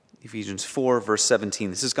Ephesians 4, verse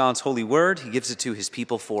 17. This is God's holy word. He gives it to his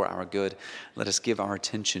people for our good. Let us give our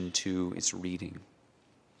attention to its reading.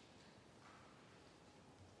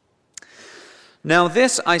 Now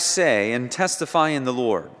this I say and testify in the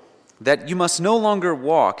Lord, that you must no longer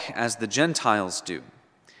walk as the Gentiles do,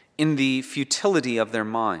 in the futility of their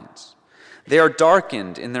minds. They are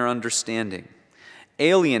darkened in their understanding,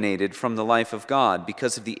 alienated from the life of God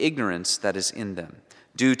because of the ignorance that is in them,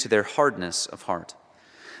 due to their hardness of heart.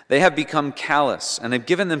 They have become callous and have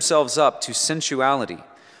given themselves up to sensuality,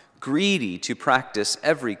 greedy to practice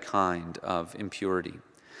every kind of impurity.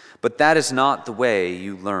 But that is not the way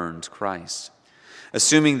you learned Christ,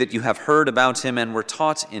 assuming that you have heard about him and were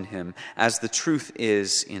taught in him, as the truth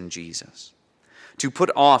is in Jesus. To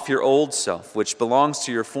put off your old self, which belongs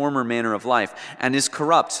to your former manner of life and is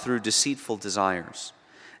corrupt through deceitful desires,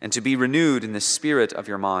 and to be renewed in the spirit of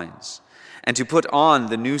your minds, and to put on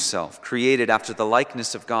the new self, created after the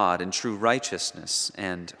likeness of God in true righteousness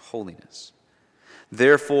and holiness.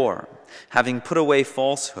 Therefore, having put away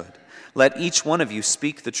falsehood, let each one of you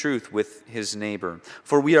speak the truth with his neighbor,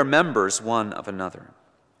 for we are members one of another.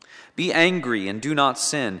 Be angry and do not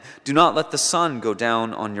sin. Do not let the sun go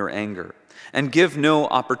down on your anger, and give no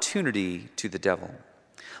opportunity to the devil.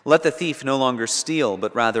 Let the thief no longer steal,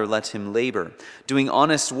 but rather let him labor, doing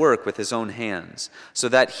honest work with his own hands, so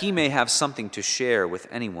that he may have something to share with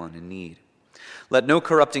anyone in need. Let no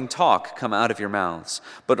corrupting talk come out of your mouths,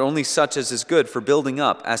 but only such as is good for building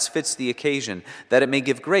up, as fits the occasion, that it may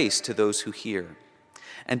give grace to those who hear.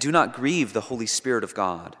 And do not grieve the Holy Spirit of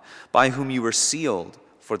God, by whom you were sealed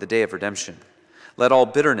for the day of redemption. Let all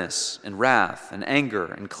bitterness and wrath and anger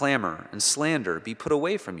and clamor and slander be put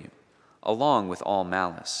away from you, along with all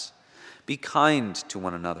malice. Be kind to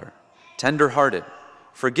one another, tender-hearted,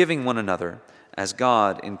 forgiving one another, as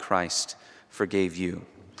God in Christ forgave you.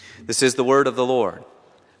 This is the word of the Lord.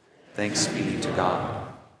 Thanks be to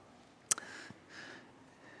God.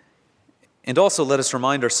 And also let us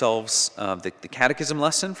remind ourselves of the catechism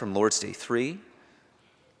lesson from Lord's Day 3.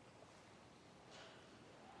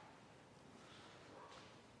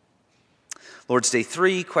 Lord's Day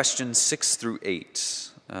 3, questions 6 through 8.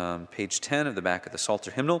 Page 10 of the back of the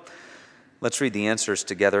Psalter hymnal. Let's read the answers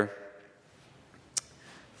together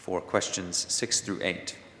for questions 6 through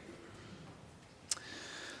 8.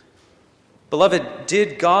 Beloved,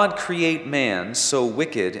 did God create man so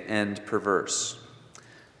wicked and perverse?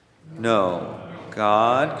 No,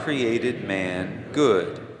 God created man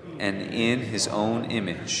good and in his own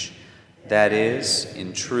image, that is,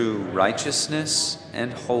 in true righteousness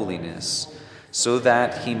and holiness, so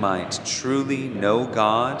that he might truly know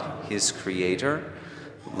God, his Creator,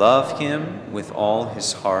 love him with all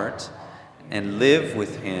his heart, and live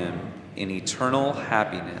with him in eternal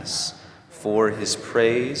happiness, for his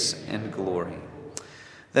praise and glory.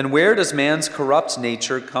 Then where does man's corrupt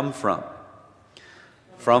nature come from?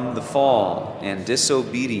 From the fall and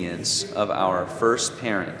disobedience of our first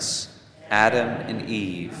parents, Adam and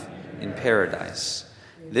Eve, in paradise.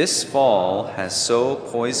 This fall has so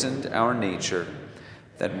poisoned our nature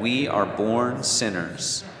that we are born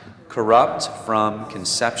sinners, corrupt from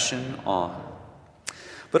conception on.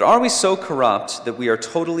 But are we so corrupt that we are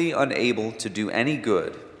totally unable to do any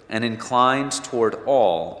good and inclined toward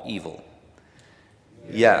all evil?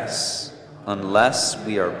 Yes, unless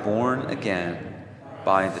we are born again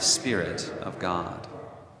by the Spirit of God.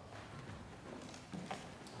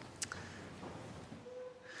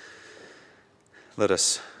 Let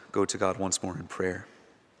us go to God once more in prayer.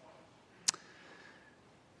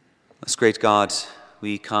 This great God,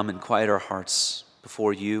 we come and quiet our hearts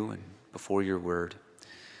before you and before your word.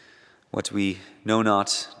 What we know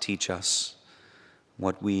not, teach us.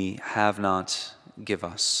 What we have not, give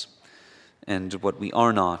us. And what we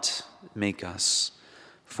are not, make us.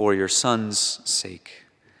 For your Son's sake.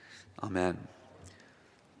 Amen.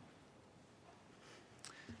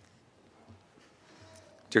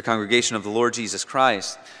 Dear congregation of the Lord Jesus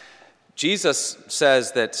Christ, Jesus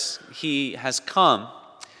says that he has come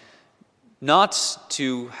not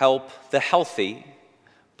to help the healthy,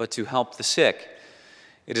 but to help the sick.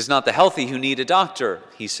 It is not the healthy who need a doctor,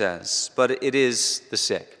 he says, but it is the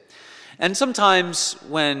sick. And sometimes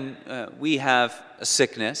when we have a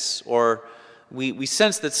sickness or we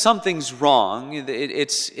sense that something's wrong,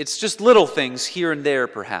 it's just little things here and there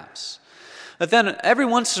perhaps. But then every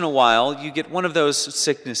once in a while you get one of those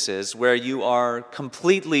sicknesses where you are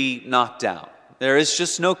completely knocked out. There is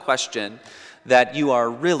just no question that you are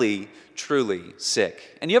really, truly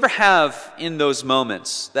sick. And you ever have in those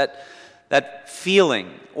moments that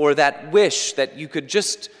feeling or that wish that you could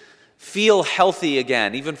just feel healthy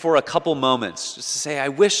again, even for a couple moments, just to say, I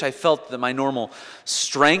wish I felt my normal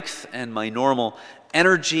strength and my normal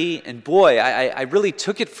energy, and boy, I really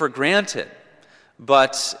took it for granted.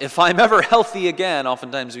 But if I'm ever healthy again,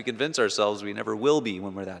 oftentimes we convince ourselves we never will be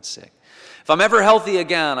when we're that sick. If I'm ever healthy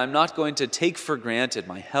again, I'm not going to take for granted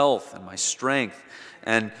my health and my strength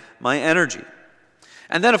and my energy.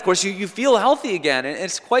 And then, of course, you feel healthy again, and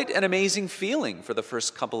it's quite an amazing feeling for the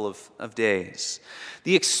first couple of days.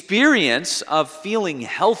 The experience of feeling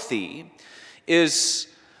healthy is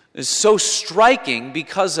so striking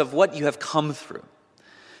because of what you have come through.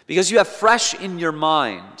 Because you have fresh in your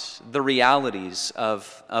mind the realities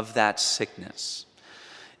of that sickness.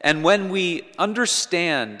 And when we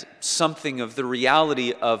understand something of the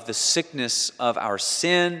reality of the sickness of our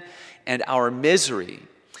sin and our misery,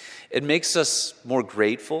 it makes us more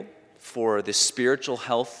grateful for the spiritual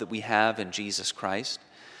health that we have in Jesus Christ.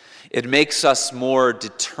 It makes us more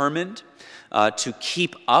determined to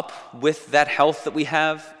keep up with that health that we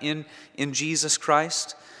have in Jesus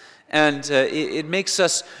Christ. And it makes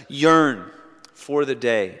us yearn for the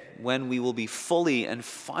day when we will be fully and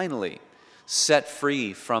finally set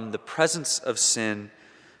free from the presence of sin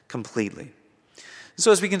completely.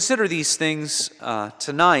 So as we consider these things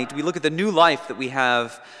tonight, we look at the new life that we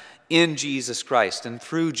have in Jesus Christ and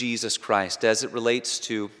through Jesus Christ as it relates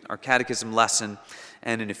to our catechism lesson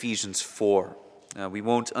and in Ephesians 4. We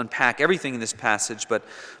won't unpack everything in this passage, but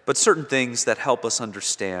certain things that help us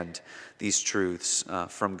understand these truths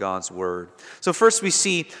from God's Word. So first we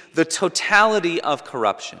see the totality of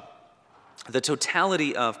corruption. The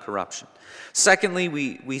totality of corruption. Secondly,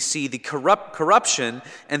 we see the corruption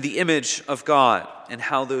and the image of God and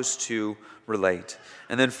how those two relate.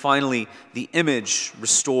 And then finally, the image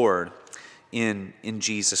restored in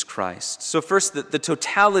Jesus Christ. So first, the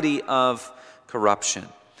totality of corruption.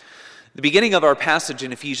 The beginning of our passage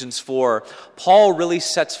in Ephesians 4, Paul really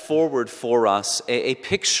sets forward for us a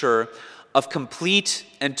picture of complete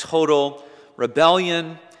and total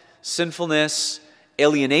rebellion, sinfulness,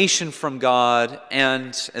 alienation from God,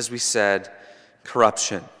 and, as we said,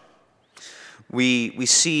 corruption. We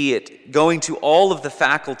see it going to all of the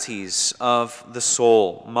faculties of the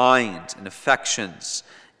soul, mind, and affections,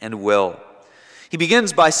 and will. He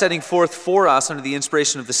begins by setting forth for us, under the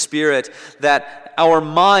inspiration of the Spirit, that our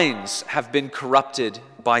minds have been corrupted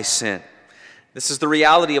by sin. This is the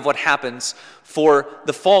reality of what happens for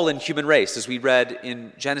the fallen human race, as we read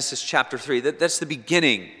in Genesis chapter 3. That's the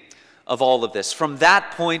beginning of all of this. From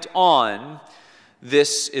that point on,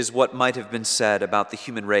 this is what might have been said about the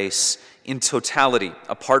human race in totality,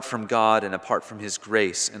 apart from God and apart from His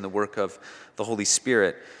grace and the work of the Holy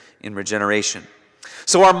Spirit in regeneration.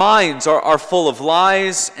 So our minds are full of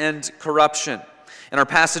lies and corruption. In our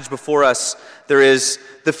passage before us, there is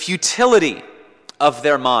the futility of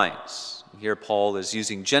their minds. Here Paul is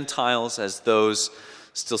using Gentiles as those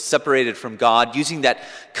still separated from God, using that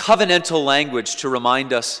covenantal language to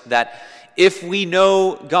remind us that if we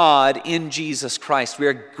know God in Jesus Christ, we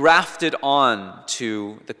are grafted on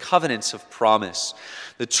to the covenants of promise,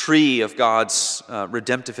 the tree of God's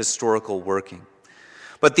redemptive historical working.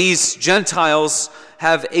 But these Gentiles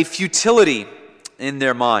have a futility in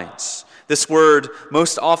their minds. This word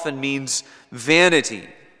most often means vanity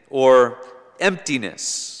or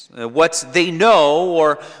emptiness. What they know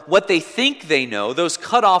or what they think they know, those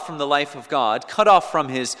cut off from the life of God, cut off from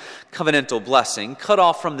His covenantal blessing, cut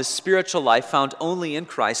off from the spiritual life found only in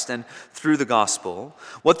Christ and through the gospel.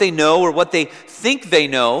 What they know or what they think they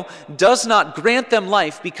know does not grant them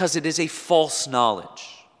life because it is a false knowledge.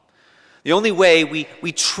 The only way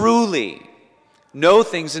we truly know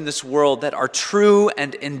things in this world that are true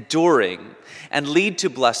and enduring and lead to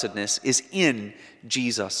blessedness is in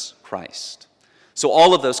Jesus Christ. So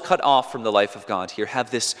all of those cut off from the life of God here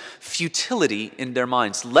have this futility in their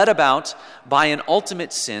minds, led about by an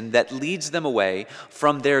ultimate sin that leads them away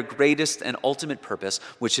from their greatest and ultimate purpose,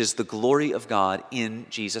 which is the glory of God in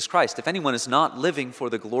Jesus Christ. If anyone is not living for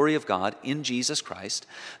the glory of God in Jesus Christ,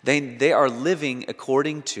 then they are living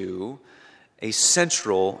according to a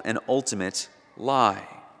central and ultimate lie.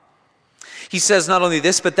 He says not only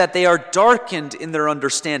this, but that they are darkened in their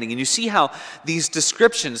understanding. And you see how these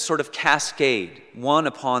descriptions sort of cascade one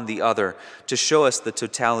upon the other to show us the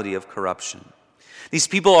totality of corruption. These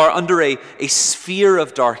people are under a sphere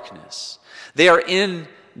of darkness. They are in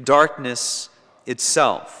darkness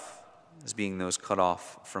itself, as being those cut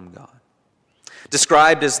off from God.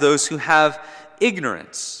 Described as those who have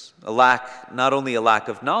ignorance, not only a lack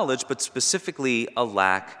of knowledge, but specifically a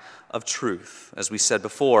lack of truth. As we said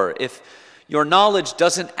before, if your knowledge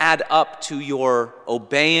doesn't add up to your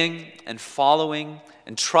obeying and following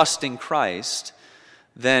and trusting Christ,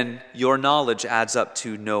 then your knowledge adds up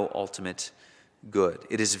to no ultimate good.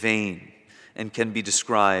 It is vain and can be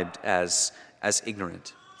described as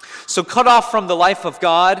ignorant. So cut off from the life of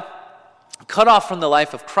God, cut off from the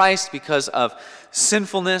life of Christ because of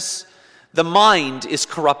sinfulness, the mind is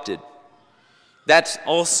corrupted. That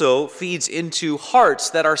also feeds into hearts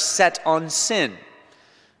that are set on sin.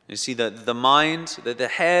 You see the mind, the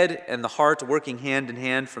head and the heart working hand in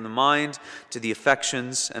hand, from the mind to the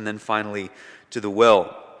affections and then finally to the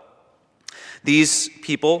will. These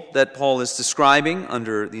people that Paul is describing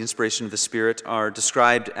under the inspiration of the Spirit are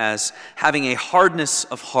described as having a hardness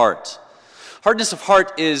of heart. Hardness of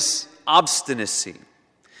heart is obstinacy.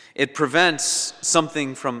 It prevents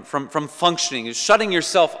something from functioning. It's shutting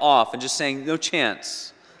yourself off and just saying, no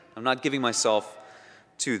chance. I'm not giving myself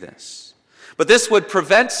to this. But this would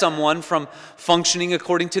prevent someone from functioning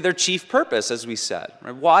according to their chief purpose, as we said.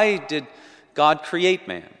 Right? Why did God create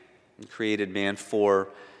man? He created man for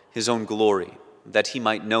his own glory, that he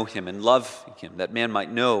might know him and love him, that man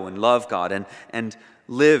might know and love God and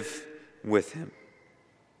live with him.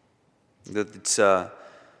 It's an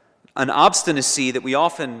obstinacy that we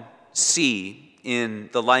often see in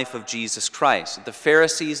the life of Jesus Christ. The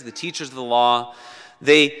Pharisees, the teachers of the law,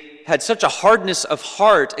 they had such a hardness of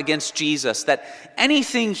heart against Jesus that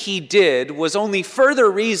anything he did was only further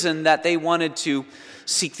reason that they wanted to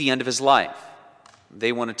seek the end of his life.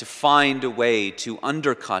 They wanted to find a way to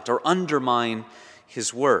undercut or undermine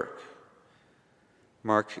his work.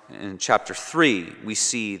 Mark, in chapter 3, we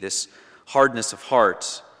see this hardness of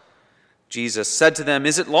heart. Jesus said to them,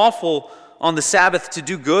 "Is it lawful on the Sabbath to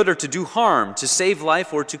do good or to do harm, to save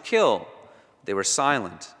life or to kill?" They were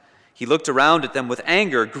silent. He looked around at them with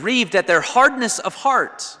anger, grieved at their hardness of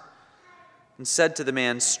heart, and said to the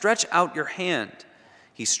man, "Stretch out your hand."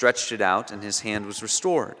 He stretched it out, and his hand was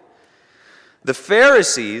restored. The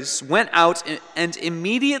Pharisees went out and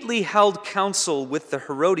immediately held counsel with the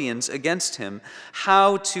Herodians against him,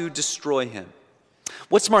 how to destroy him.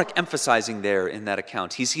 What's Mark emphasizing there in that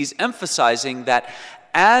account? He's emphasizing that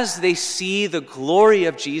as they see the glory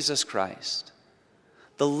of Jesus Christ,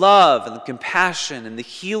 the love and the compassion and the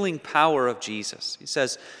healing power of Jesus, he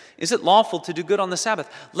says, "Is it lawful to do good on the Sabbath?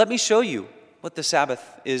 Let me show you what the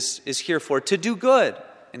Sabbath is here for, to do good."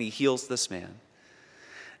 And he heals this man.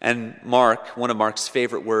 And Mark, one of Mark's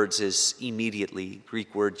favorite words is immediately,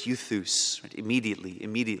 Greek word euthus, right? Immediately,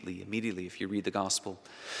 if you read the gospel.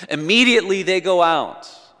 Immediately they go out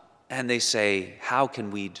and they say, "How can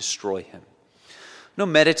we destroy him?" No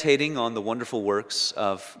meditating on the wonderful works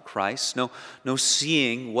of Christ, no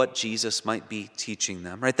seeing what Jesus might be teaching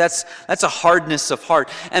them, right? That's a hardness of heart.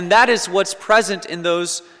 And that is what's present in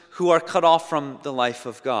those who are cut off from the life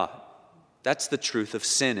of God. That's the truth of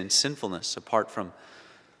sin and sinfulness apart from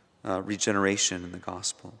regeneration in the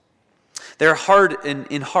gospel. They're hard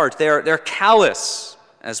in heart. They're callous,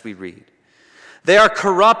 as we read. They are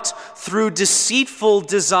corrupt through deceitful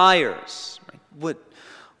desires. Right?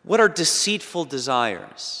 What are deceitful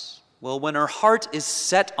desires? Well, when our heart is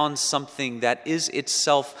set on something that is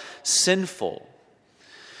itself sinful,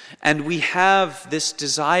 and we have this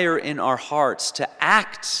desire in our hearts to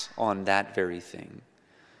act on that very thing,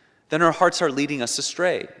 then our hearts are leading us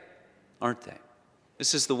astray, aren't they?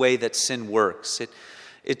 This is the way that sin works.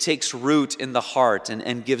 It takes root in the heart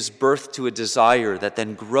and gives birth to a desire that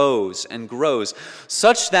then grows and grows,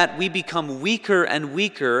 such that we become weaker and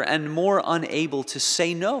weaker and more unable to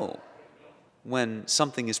say no when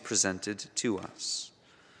something is presented to us.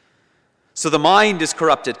 So the mind is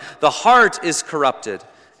corrupted, the heart is corrupted,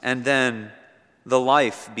 and then the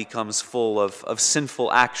life becomes full of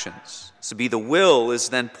sinful actions. So the will is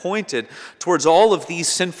then pointed towards all of these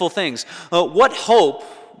sinful things. What hope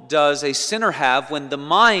does a sinner have when the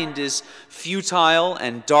mind is futile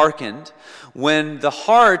and darkened, when the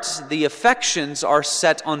heart, the affections are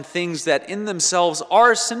set on things that in themselves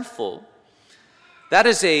are sinful?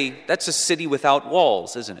 That's a city without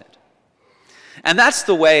walls, isn't it? And that's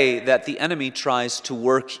the way that the enemy tries to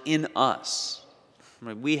work in us.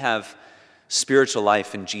 We have spiritual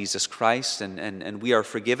life in Jesus Christ, and we are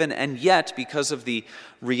forgiven. And yet, because of the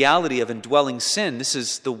reality of indwelling sin, this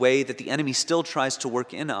is the way that the enemy still tries to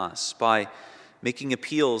work in us, by making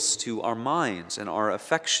appeals to our minds and our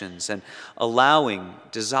affections and allowing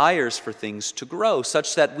desires for things to grow,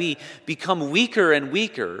 such that we become weaker and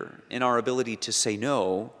weaker in our ability to say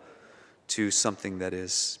no to something that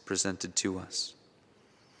is presented to us.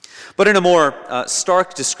 But in a more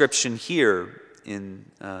stark description here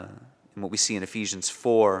in what we see in Ephesians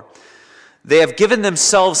 4, they have given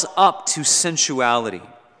themselves up to sensuality.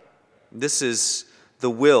 This is the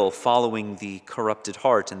will following the corrupted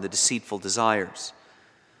heart and the deceitful desires.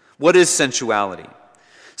 What is sensuality?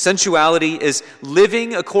 Sensuality is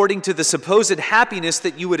living according to the supposed happiness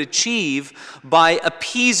that you would achieve by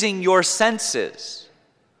appeasing your senses.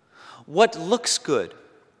 What looks good,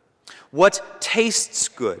 what tastes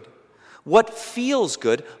good, what feels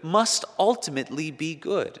good must ultimately be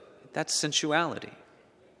good. That's sensuality.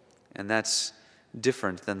 And that's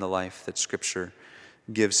different than the life that Scripture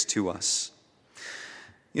gives to us.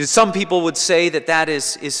 Some people would say that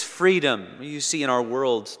is freedom. You see, in our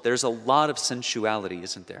world, there's a lot of sensuality,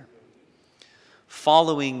 isn't there?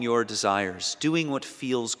 Following your desires, doing what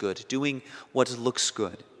feels good, doing what looks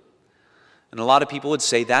good. And a lot of people would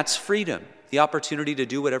say that's freedom, the opportunity to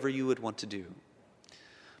do whatever you would want to do.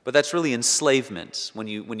 But that's really enslavement when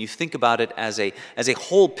you think about it as a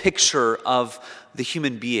whole picture of the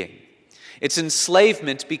human being. It's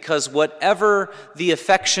enslavement because whatever the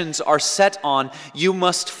affections are set on, you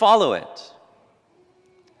must follow it.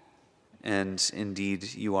 And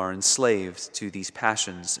indeed, you are enslaved to these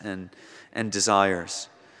passions and desires.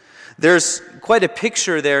 There's quite a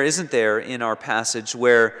picture there, isn't there, in our passage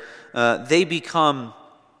where they become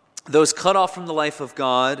those cut off from the life of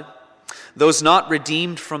God, those not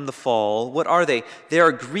redeemed from the fall. What are they? They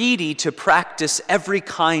are greedy to practice every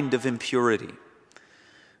kind of impurity.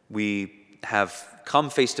 We have come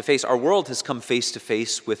face to face. Our world has come face to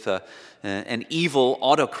face with an evil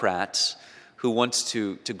autocrat who wants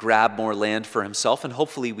to grab more land for himself, and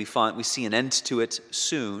hopefully we see an end to it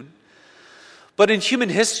soon. But in human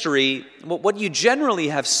history, what you generally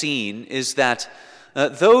have seen is that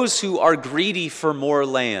those who are greedy for more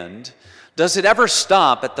land, does it ever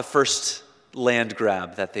stop at the first land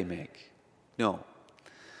grab that they make? No.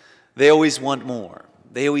 They always want more.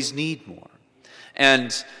 They always need more.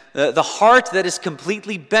 And the heart that is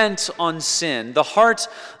completely bent on sin, the heart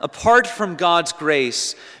apart from God's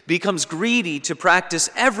grace, becomes greedy to practice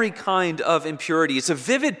every kind of impurity. It's a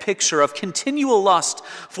vivid picture of continual lust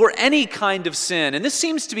for any kind of sin. And this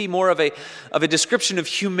seems to be more of a description of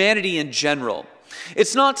humanity in general.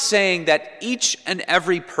 It's not saying that each and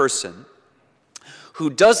every person who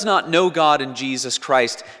does not know God in Jesus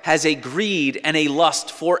Christ has a greed and a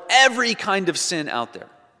lust for every kind of sin out there.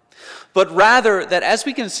 But rather that as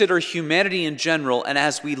we consider humanity in general and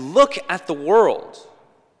as we look at the world,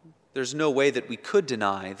 there's no way that we could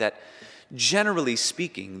deny that, generally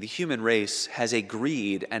speaking, the human race has a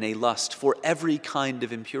greed and a lust for every kind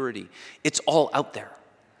of impurity. It's all out there.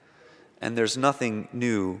 And there's nothing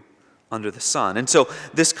new under the sun. And so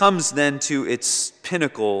this comes then to its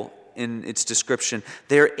pinnacle in its description.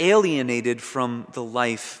 They're alienated from the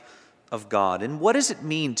life of God. And what does it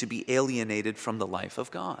mean to be alienated from the life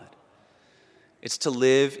of God? It's to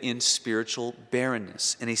live in spiritual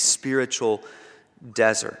barrenness, in a spiritual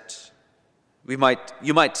desert. You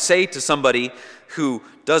might say to somebody who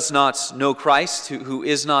does not know Christ, who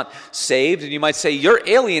is not saved, and you might say, you're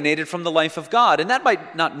alienated from the life of God. And that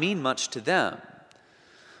might not mean much to them.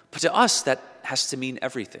 But to us, that has to mean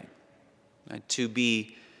everything. Right? To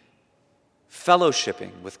be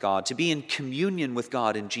fellowshipping with God, to be in communion with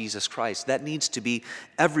God in Jesus Christ, that needs to be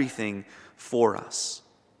everything for us.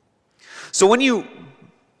 So when you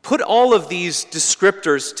put all of these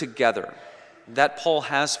descriptors together that Paul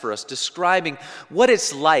has for us, describing what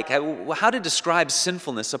it's like, how to describe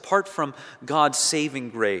sinfulness apart from God's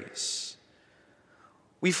saving grace,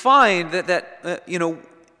 we find that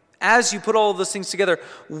as you put all of those things together,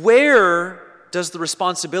 where does the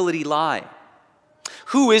responsibility lie?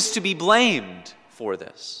 Who is to be blamed for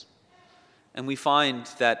this? And we find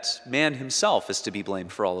that man himself is to be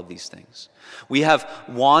blamed for all of these things. We have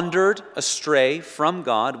wandered astray from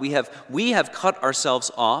God. We have cut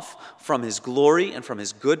ourselves off from His glory and from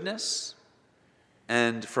His goodness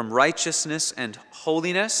and from righteousness and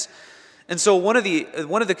holiness. And so one of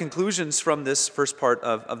the conclusions from this first part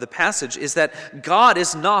of the passage is that God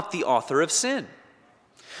is not the author of sin.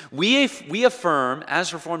 We affirm,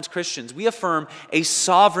 as Reformed Christians, we affirm a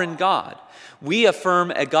sovereign God. We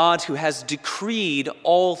affirm a God who has decreed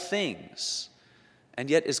all things. And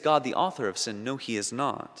yet, is God the author of sin? No, He is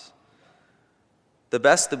not. The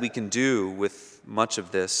best that we can do with much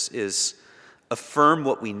of this is affirm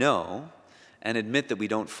what we know and admit that we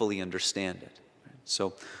don't fully understand it.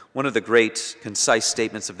 So one of the great concise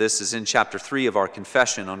statements of this is in chapter 3 of our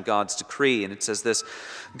confession on God's decree, and it says this: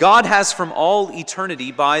 God has from all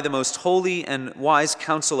eternity, by the most holy and wise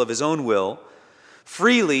counsel of His own will,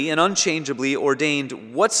 freely and unchangeably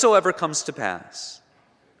ordained whatsoever comes to pass.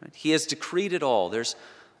 He has decreed it all. There's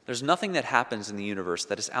nothing that happens in the universe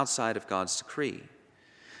that is outside of God's decree.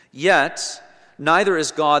 Yet, neither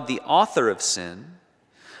is God the author of sin,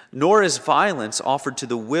 nor is violence offered to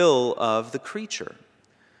the will of the creature,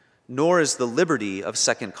 nor is the liberty of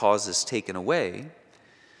second causes taken away.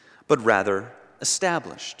 but rather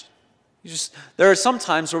established. There are some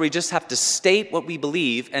times where we just have to state what we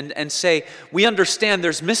believe and say, we understand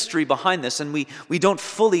there's mystery behind this, and we don't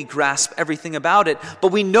fully grasp everything about it,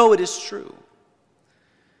 but we know it is true.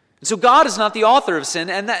 And so God is not the author of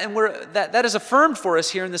sin, and that is affirmed for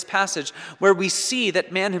us here in this passage, where we see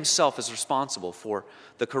that man himself is responsible for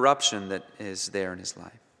the corruption that is there in his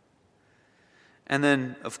life. And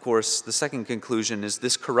then, of course, the second conclusion is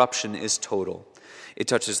this corruption is total. It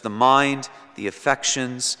touches the mind, the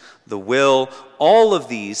affections, the will. All of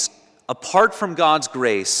these, apart from God's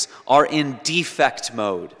grace, are in defect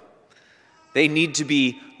mode. They need to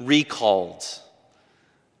be recalled.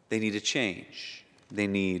 They need a change. They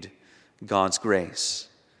need God's grace.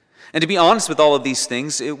 And to be honest with all of these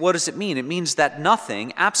things, what does it mean? It means that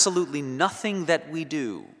nothing, absolutely nothing that we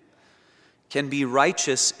do can be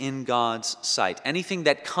righteous in God's sight. Anything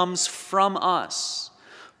that comes from us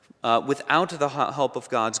without the help of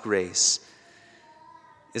God's grace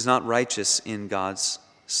is not righteous in God's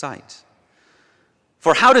sight.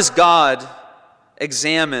 For how does God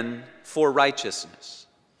examine for righteousness?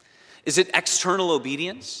 Is it external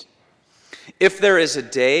obedience? If there is a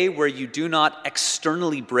day where you do not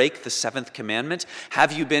externally break the seventh commandment,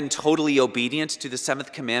 have you been totally obedient to the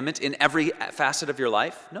seventh commandment in every facet of your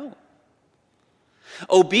life? No.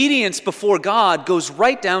 Obedience before God goes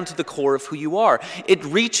right down to the core of who you are. It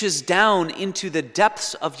reaches down into the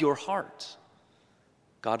depths of your heart.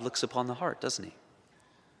 God looks upon the heart, doesn't he?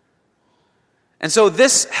 And so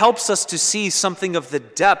this helps us to see something of the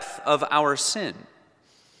depth of our sin.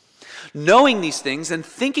 Knowing these things and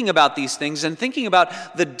thinking about these things and thinking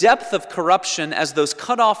about the depth of corruption as those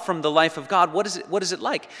cut off from the life of God, what is it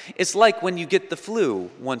like? It's like when you get the flu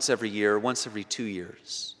once every year, once every 2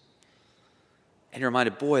 years. And you're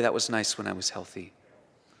reminded, boy, that was nice when I was healthy.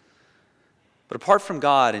 But apart from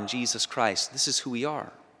God and Jesus Christ, this is who we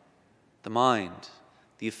are. The mind,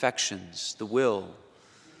 the affections, the will,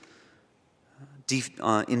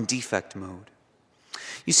 in defect mode.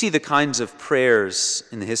 You see the kinds of prayers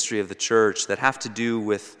in the history of the church that have to do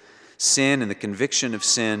with sin and the conviction of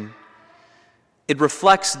sin. It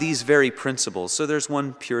reflects these very principles. So there's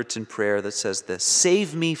one Puritan prayer that says this: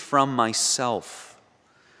 "Save me from myself,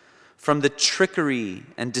 from the trickery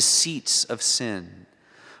and deceits of sin,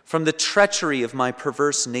 from the treachery of my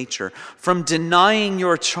perverse nature, from denying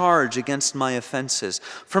your charge against my offenses,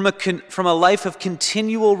 from a life of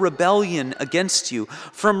continual rebellion against you,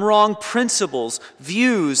 from wrong principles,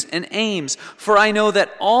 views, and aims. For I know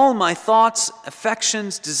that all my thoughts,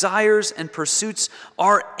 affections, desires, and pursuits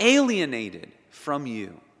are alienated from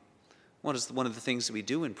you." What is one of the things that we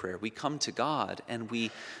do in prayer? We come to God and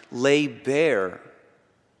we lay bare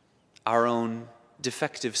our own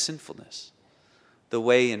defective sinfulness, the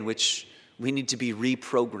way in which we need to be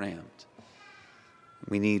reprogrammed.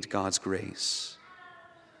 We need God's grace.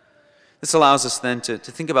 This allows us then to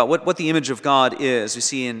think about what the image of God is. We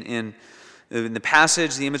see in the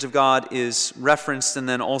passage, the image of God is referenced, and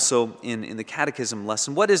then also in the catechism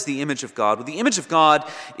lesson. What is the image of God? Well, the image of God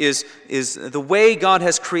is the way God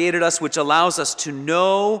has created us, which allows us to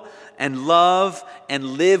know and love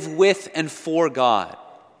and live with and for God.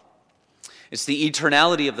 It's the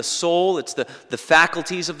eternality of the soul. It's the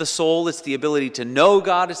faculties of the soul. It's the ability to know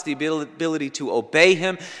God. It's the ability to obey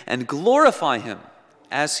him and glorify him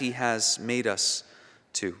as he has made us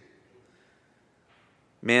to.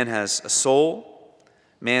 Man has a soul.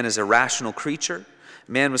 Man is a rational creature.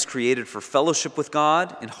 Man was created for fellowship with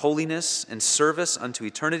God in holiness and service unto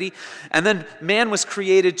eternity. And then man was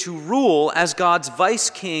created to rule as God's vice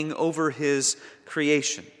king over his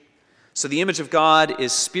creation. So the image of God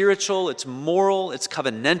is spiritual, it's moral, it's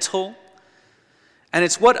covenantal, and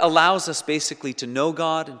it's what allows us basically to know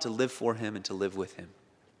God and to live for him and to live with him.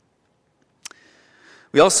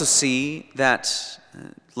 We also see that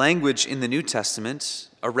language in the New Testament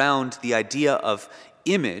around the idea of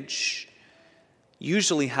image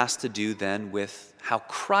usually has to do then with how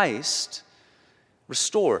Christ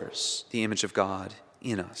restores the image of God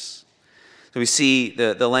in us. So we see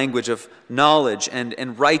the language of knowledge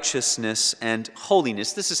and righteousness and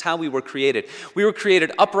holiness. This is how we were created. We were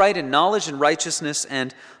created upright in knowledge and righteousness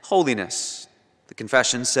and holiness. The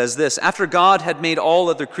confession says this: "After God had made all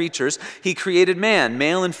other creatures, he created man,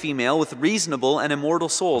 male and female, with reasonable and immortal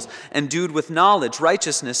souls, endued with knowledge,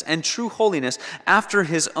 righteousness, and true holiness after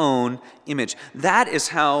his own image." That is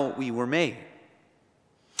how we were made.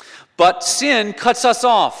 But sin cuts us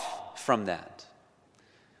off from that.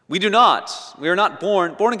 We are not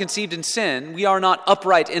born and conceived in sin. We are not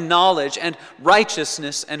upright in knowledge and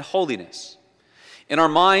righteousness and holiness. In our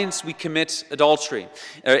minds, we commit idolatry.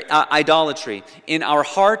 In our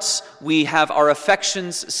hearts, we have our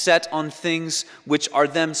affections set on things which are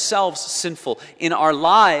themselves sinful. In our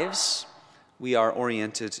lives, we are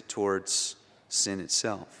oriented towards sin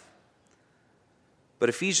itself. But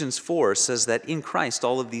Ephesians 4 says that in Christ,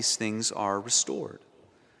 all of these things are restored.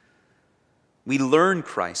 We learn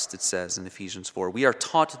Christ, it says in Ephesians 4. We are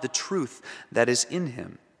taught the truth that is in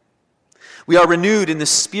him. We are renewed in the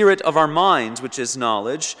spirit of our minds, which is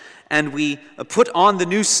knowledge, and we put on the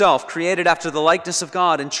new self, created after the likeness of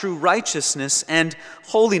God in true righteousness and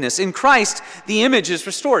holiness. In Christ, the image is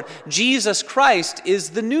restored. Jesus Christ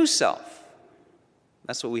is the new self.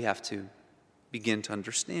 That's what we have to begin to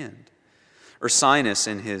understand. Ursinus,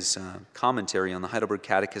 in his commentary on the Heidelberg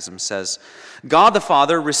Catechism, says, God the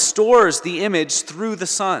Father restores the image through the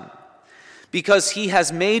Son, because he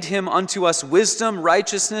has made him unto us wisdom,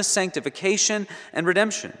 righteousness, sanctification, and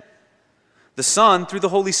redemption. The Son, through the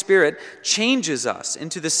Holy Spirit, changes us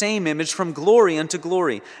into the same image from glory unto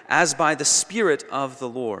glory, as by the Spirit of the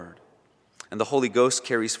Lord. And the Holy Ghost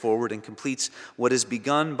carries forward and completes what is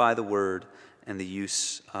begun by the Word and the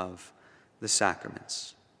use of the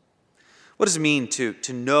sacraments. What does it mean to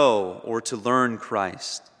know or to learn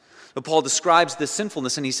Christ? But Paul describes this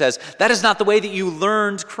sinfulness and he says, that is not the way that you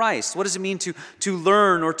learned Christ. What does it mean to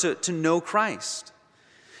learn or to know Christ?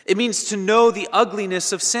 It means to know the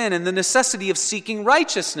ugliness of sin and the necessity of seeking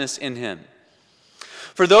righteousness in him.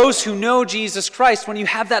 For those who know Jesus Christ, when you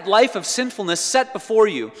have that life of sinfulness set before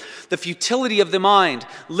you, the futility of the mind,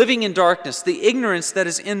 living in darkness, the ignorance that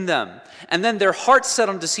is in them, and then their hearts set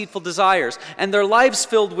on deceitful desires, and their lives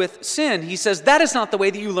filled with sin, he says, that is not the way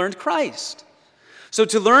that you learned Christ. So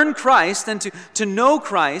to learn Christ and to know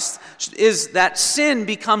Christ is that sin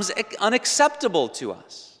becomes unacceptable to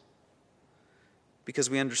us because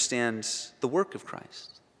we understand the work of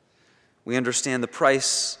Christ. We understand the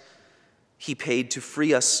price he paid to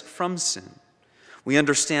free us from sin. We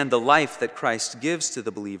understand the life that Christ gives to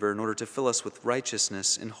the believer in order to fill us with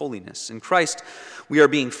righteousness and holiness. In Christ, we are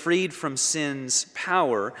being freed from sin's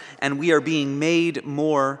power, and we are being made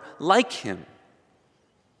more like him.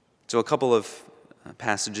 So a couple of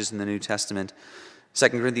passages in the New Testament. 2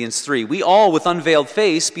 Corinthians 3, we all with unveiled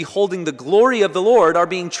face, beholding the glory of the Lord, are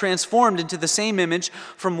being transformed into the same image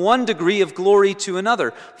from one degree of glory to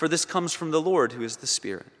another, for this comes from the Lord who is the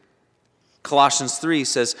Spirit. Colossians 3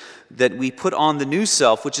 says that we put on the new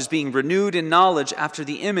self, which is being renewed in knowledge after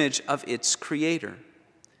the image of its creator.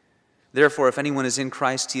 Therefore, if anyone is in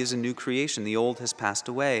Christ, he is a new creation. The old has passed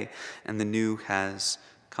away, and the new has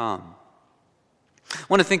come. I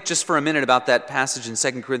want to think just for a minute about that passage in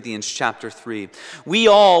 2 Corinthians chapter 3. We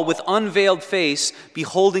all, with unveiled face,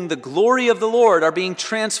 beholding the glory of the Lord, are being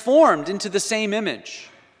transformed into the same image.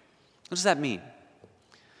 What does that mean?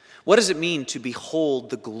 What does it mean to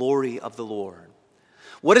behold the glory of the Lord?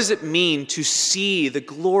 What does it mean to see the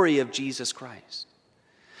glory of Jesus Christ?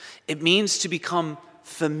 It means to become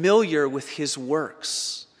familiar with his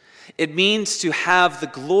works. It means to have the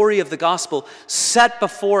glory of the gospel set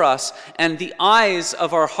before us, and the eyes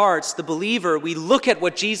of our hearts, the believer, we look at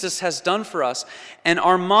what Jesus has done for us, and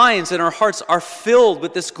our minds and our hearts are filled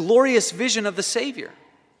with this glorious vision of the Savior.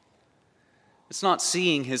 It's not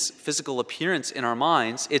seeing his physical appearance in our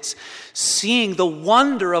minds. It's seeing the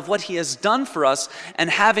wonder of what he has done for us and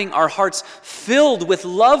having our hearts filled with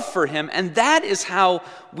love for him. And that is how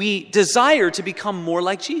we desire to become more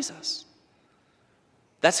like Jesus.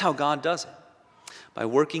 That's how God does it, by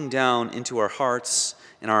working down into our hearts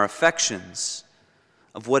and our affections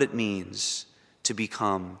of what it means to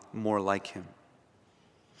become more like him.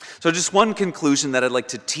 So just one conclusion that I'd like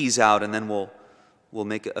to tease out, and then we'll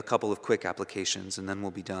make a couple of quick applications, and then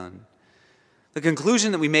we'll be done. The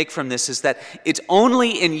conclusion that we make from this is that it's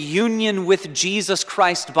only in union with Jesus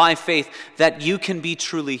Christ by faith that you can be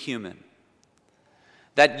truly human.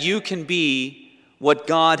 That you can be what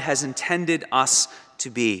God has intended us to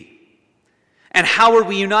be. And how are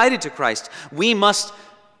we united to Christ? We must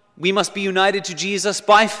be united to Jesus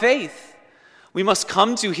by faith. We must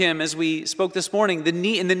come to him, as we spoke this morning,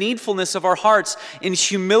 in the needfulness of our hearts, in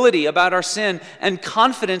humility about our sin and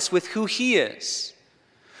confidence with who he is.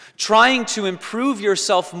 Trying to improve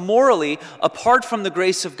yourself morally apart from the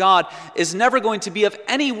grace of God is never going to be of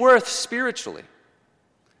any worth spiritually.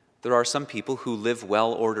 There are some people who live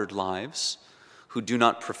well-ordered lives, who do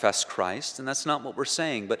not profess Christ, and that's not what we're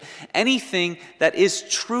saying. But anything that is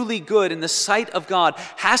truly good in the sight of God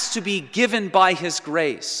has to be given by his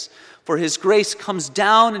grace. For his grace comes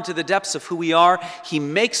down into the depths of who we are. He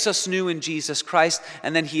makes us new in Jesus Christ,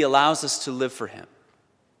 and then he allows us to live for him.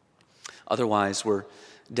 Otherwise, we're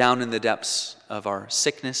down in the depths of our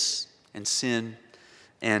sickness and sin,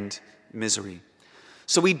 and misery.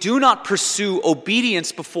 So we do not pursue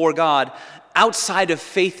obedience before God outside of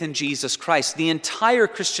faith in Jesus Christ. The entire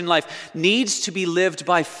Christian life needs to be lived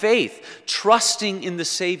by faith, trusting in the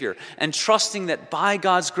Savior, and trusting that by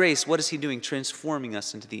God's grace, what is He doing? Transforming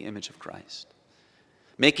us into the image of Christ,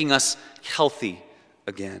 making us healthy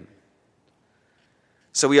again.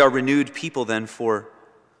 So we are renewed people then for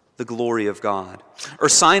the glory of God.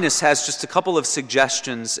 Ursinus has just a couple of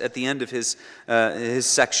suggestions at the end of his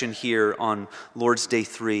section here on Lord's Day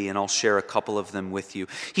 3, and I'll share a couple of them with you.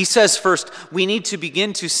 He says first, we need to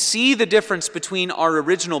begin to see the difference between our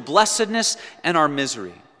original blessedness and our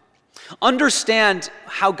misery. Understand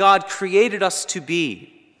how God created us to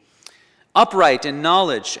be upright in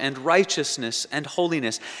knowledge and righteousness and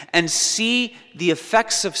holiness, and see the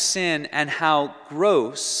effects of sin and how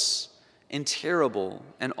gross and terrible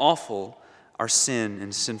and awful our sin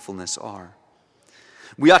and sinfulness are.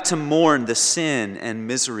 We ought to mourn the sin and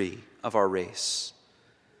misery of our race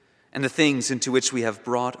and the things into which we have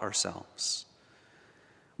brought ourselves.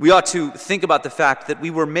 We ought to think about the fact that we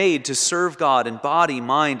were made to serve God in body,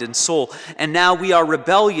 mind, and soul, and now we are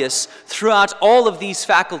rebellious throughout all of these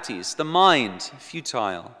faculties: the mind,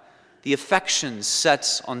 futile; the affections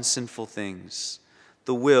set on sinful things;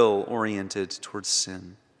 the will oriented towards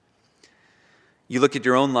sin. You look at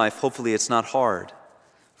your own life, hopefully it's not hard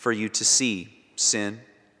for you to see sin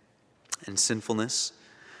and sinfulness.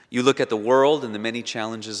 You look at the world and the many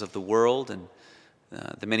challenges of the world and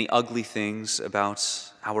the many ugly things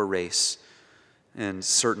about our race, and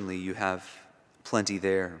certainly you have plenty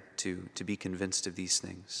there to be convinced of these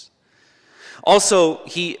things. Also,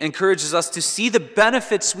 he encourages us to see the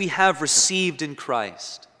benefits we have received in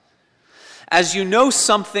Christ. As you know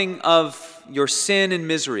something of your sin and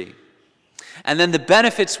misery, and then the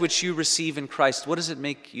benefits which you receive in Christ, what does it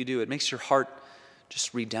make you do? It makes your heart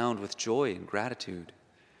just redound with joy and gratitude.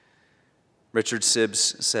 Richard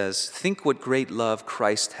Sibbes says, "Think what great love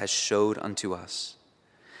Christ has showed unto us,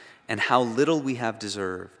 and how little we have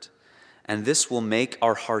deserved, and this will make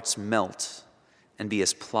our hearts melt and be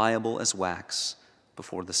as pliable as wax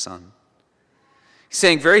before the sun." He's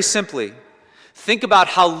saying very simply, think about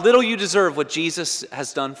how little you deserve what Jesus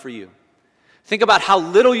has done for you. Think about how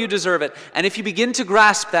little you deserve it. And if you begin to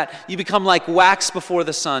grasp that, you become like wax before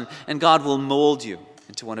the sun, and God will mold you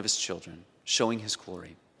into one of His children, showing His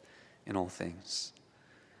glory in all things.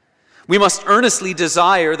 We must earnestly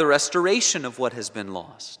desire the restoration of what has been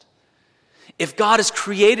lost. If God has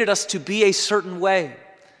created us to be a certain way,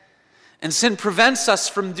 and sin prevents us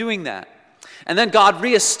from doing that, and then God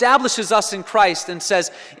reestablishes us in Christ and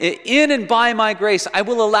says, "In and by my grace, I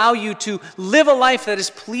will allow you to live a life that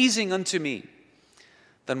is pleasing unto me,"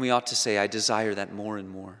 then we ought to say, "I desire that more and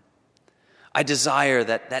more. I desire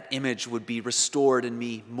that that image would be restored in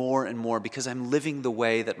me more and more, because I'm living the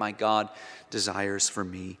way that my God desires for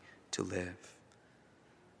me to live."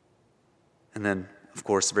 And then, of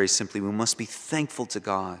course, very simply, we must be thankful to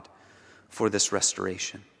God for this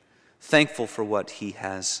restoration, thankful for what He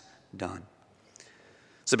has done.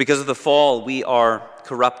 So because of the fall, we are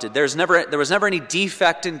corrupted. There was never any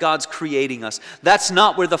defect in God's creating us. That's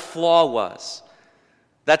not where the flaw was.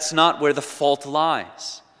 That's not where the fault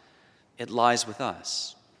lies. It lies with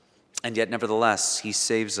us. And yet, nevertheless, He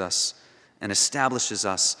saves us and establishes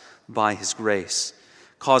us by His grace,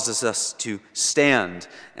 causes us to stand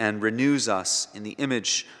and renews us in the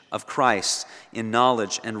image of Christ in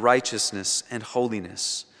knowledge and righteousness and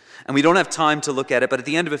holiness. And we don't have time to look at it, but at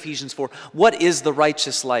the end of Ephesians 4, what is the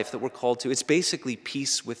righteous life that we're called to? It's basically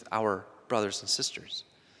peace with our brothers and sisters.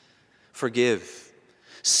 Forgive.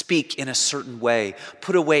 Speak in a certain way.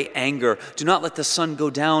 Put away anger. Do not let the sun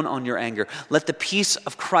go down on your anger. Let the peace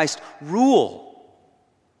of Christ rule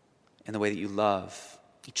in the way that you love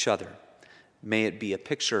each other. May it be a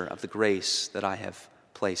picture of the grace that I have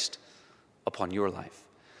placed upon your life.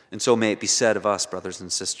 And so may it be said of us, brothers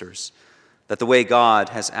and sisters, that the way God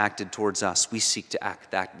has acted towards us, we seek to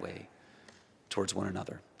act that way towards one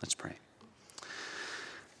another. Let's pray.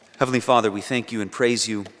 Heavenly Father, we thank you and praise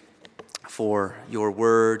you for your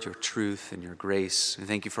word, your truth, and your grace. We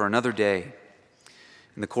thank you for another day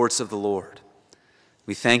in the courts of the Lord.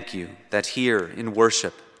 We thank you that here in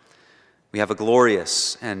worship we have a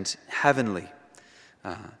glorious and heavenly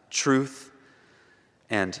truth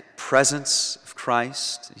and presence of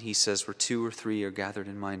Christ. He says, "Where 2 or 3 are gathered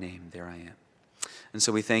in my name, there I am." And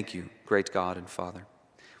so we thank you, great God and Father.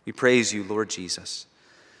 We praise you, Lord Jesus.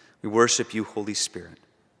 We worship you, Holy Spirit.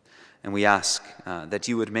 And we ask that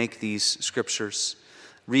you would make these scriptures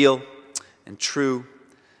real and true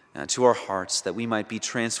to our hearts, that we might be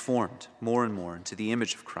transformed more and more into the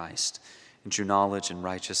image of Christ in true knowledge and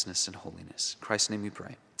righteousness and holiness. In Christ's name we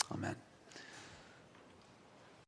pray. Amen.